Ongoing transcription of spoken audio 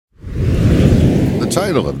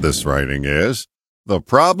title of this writing is The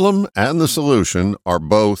Problem and the Solution Are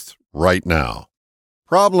Both Right Now.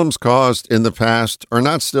 Problems caused in the past are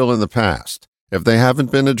not still in the past. If they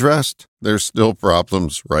haven't been addressed, there's still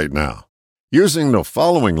problems right now. Using the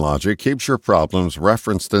following logic keeps your problems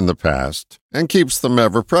referenced in the past and keeps them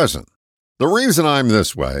ever present. The reason I'm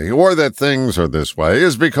this way, or that things are this way,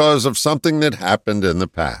 is because of something that happened in the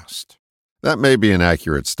past. That may be an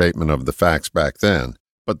accurate statement of the facts back then,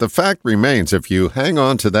 but the fact remains if you hang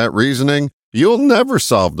on to that reasoning, you'll never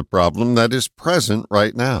solve the problem that is present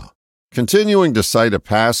right now. Continuing to cite a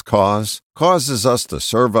past cause causes us to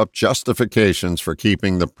serve up justifications for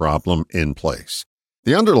keeping the problem in place.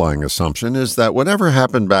 The underlying assumption is that whatever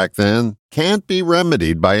happened back then can't be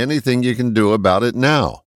remedied by anything you can do about it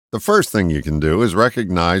now. The first thing you can do is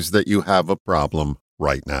recognize that you have a problem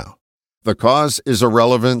right now. The cause is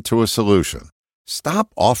irrelevant to a solution.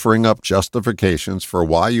 Stop offering up justifications for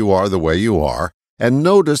why you are the way you are, and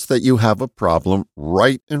notice that you have a problem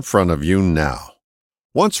right in front of you now.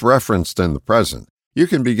 Once referenced in the present, you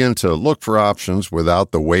can begin to look for options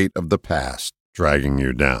without the weight of the past dragging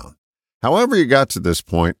you down. However you got to this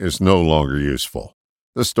point is no longer useful.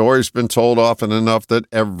 The story's been told often enough that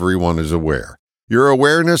everyone is aware. Your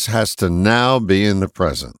awareness has to now be in the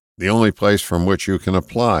present, the only place from which you can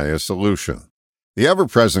apply a solution. The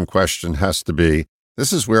ever-present question has to be,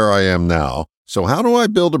 this is where I am now, so how do I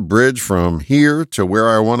build a bridge from here to where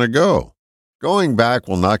I want to go? Going back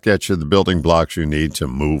will not get you the building blocks you need to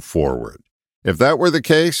move forward. If that were the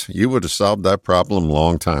case, you would have solved that problem a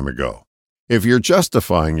long time ago. If you're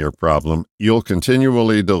justifying your problem, you'll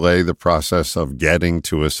continually delay the process of getting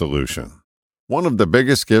to a solution. One of the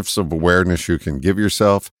biggest gifts of awareness you can give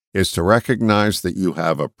yourself is to recognize that you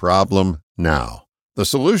have a problem now, the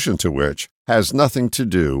solution to which has nothing to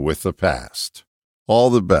do with the past. All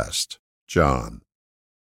the best, John.